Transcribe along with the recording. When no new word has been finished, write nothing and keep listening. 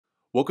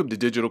Welcome to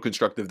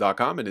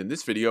digitalconstructive.com, and in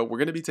this video we're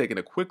going to be taking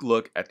a quick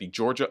look at the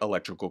Georgia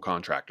Electrical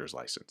Contractor's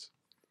License.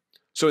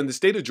 So in the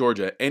state of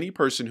Georgia, any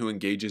person who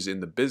engages in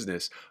the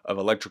business of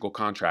electrical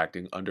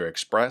contracting under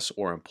express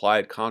or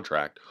implied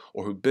contract,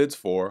 or who bids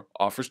for,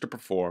 offers to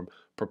perform,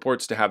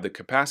 purports to have the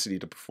capacity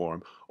to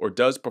perform, or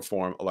does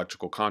perform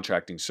electrical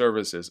contracting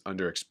services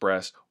under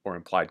express or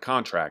implied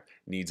contract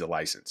needs a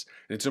license.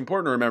 And it's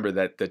important to remember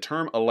that the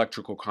term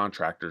electrical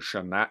contractor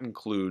shall not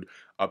include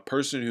a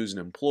person who's an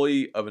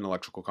employee of an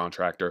electrical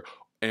contractor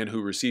and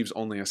who receives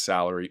only a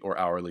salary or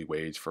hourly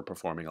wage for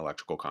performing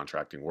electrical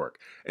contracting work.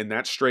 And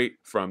that's straight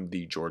from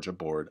the Georgia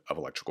Board of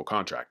Electrical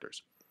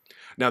Contractors.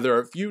 Now, there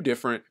are a few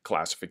different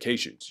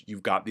classifications.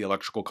 You've got the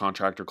electrical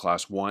contractor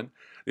class 1,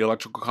 the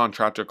electrical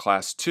contractor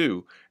class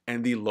 2,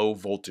 and the low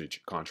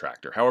voltage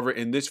contractor. However,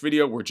 in this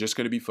video, we're just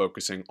going to be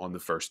focusing on the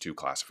first two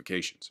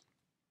classifications.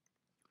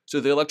 So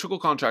the electrical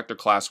contractor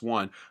class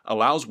 1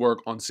 allows work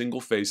on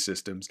single phase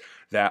systems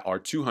that are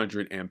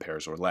 200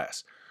 amperes or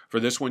less. For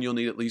this one, you'll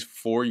need at least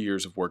 4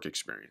 years of work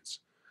experience.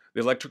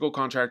 The electrical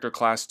contractor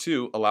class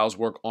 2 allows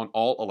work on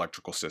all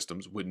electrical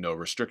systems with no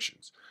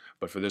restrictions.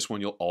 But for this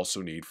one, you'll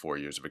also need 4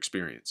 years of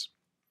experience.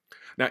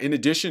 Now, in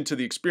addition to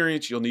the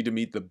experience, you'll need to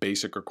meet the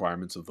basic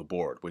requirements of the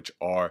board, which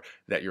are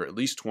that you're at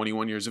least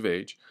 21 years of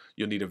age,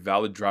 you'll need a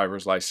valid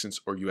driver's license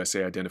or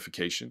USA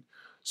identification,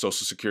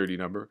 social security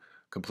number,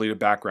 complete a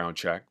background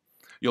check.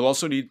 You'll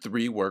also need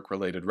 3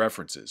 work-related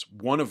references,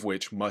 one of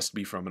which must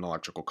be from an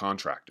electrical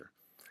contractor.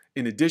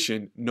 In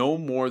addition, no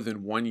more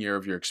than 1 year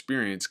of your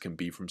experience can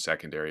be from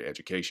secondary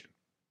education.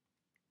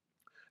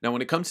 Now,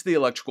 when it comes to the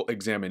electrical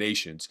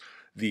examinations,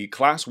 the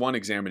Class 1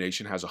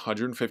 examination has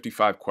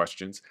 155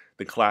 questions.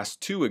 The Class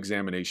 2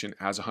 examination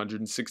has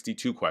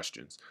 162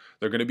 questions.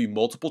 They're going to be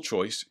multiple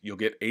choice. You'll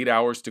get 8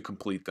 hours to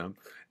complete them,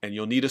 and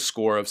you'll need a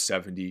score of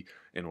 70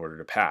 in order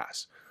to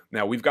pass.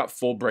 Now, we've got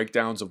full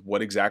breakdowns of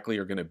what exactly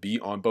are going to be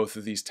on both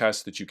of these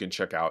tests that you can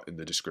check out in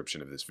the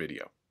description of this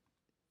video.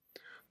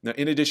 Now,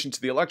 in addition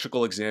to the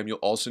electrical exam, you'll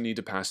also need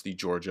to pass the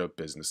Georgia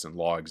Business and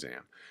Law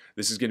exam.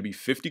 This is going to be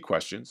 50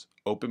 questions,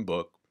 open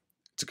book.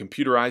 It's a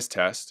computerized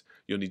test.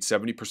 You'll need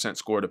 70%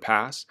 score to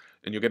pass,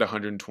 and you'll get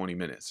 120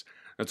 minutes.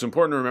 Now, it's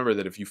important to remember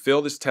that if you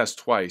fail this test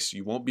twice,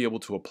 you won't be able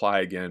to apply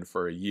again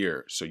for a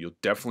year, so you'll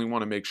definitely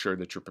want to make sure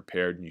that you're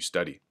prepared and you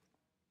study.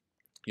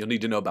 You'll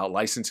need to know about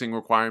licensing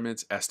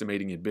requirements,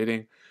 estimating and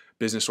bidding,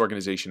 business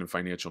organization and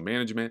financial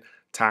management,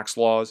 tax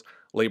laws,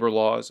 labor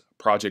laws,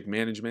 project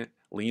management,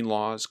 lien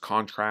laws,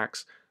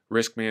 contracts,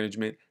 risk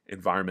management,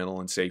 environmental,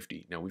 and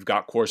safety. Now, we've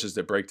got courses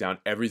that break down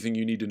everything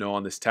you need to know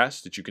on this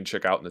test that you can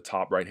check out in the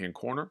top right-hand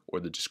corner or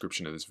the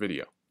description of this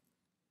video.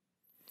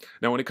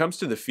 Now, when it comes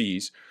to the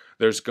fees,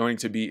 there's going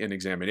to be an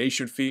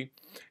examination fee.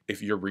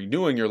 If you're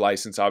renewing your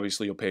license,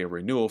 obviously you'll pay a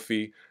renewal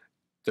fee.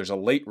 There's a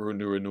late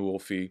renewal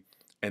fee,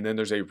 and then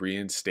there's a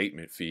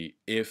reinstatement fee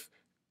if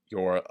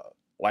your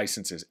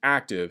license is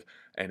active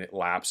and it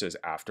lapses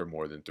after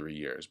more than 3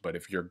 years. But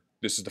if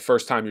this is the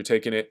first time you're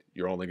taking it,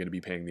 you're only going to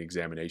be paying the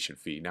examination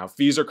fee. Now,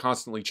 fees are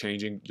constantly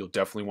changing. You'll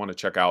definitely want to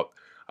check out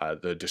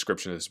the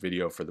description of this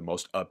video for the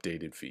most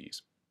updated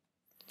fees.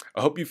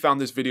 I hope you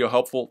found this video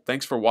helpful.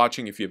 Thanks for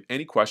watching. If you have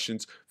any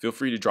questions, feel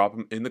free to drop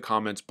them in the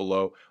comments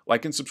below.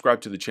 Like and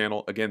subscribe to the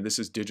channel. Again, this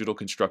is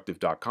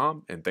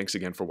digitalconstructive.com, and thanks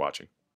again for watching.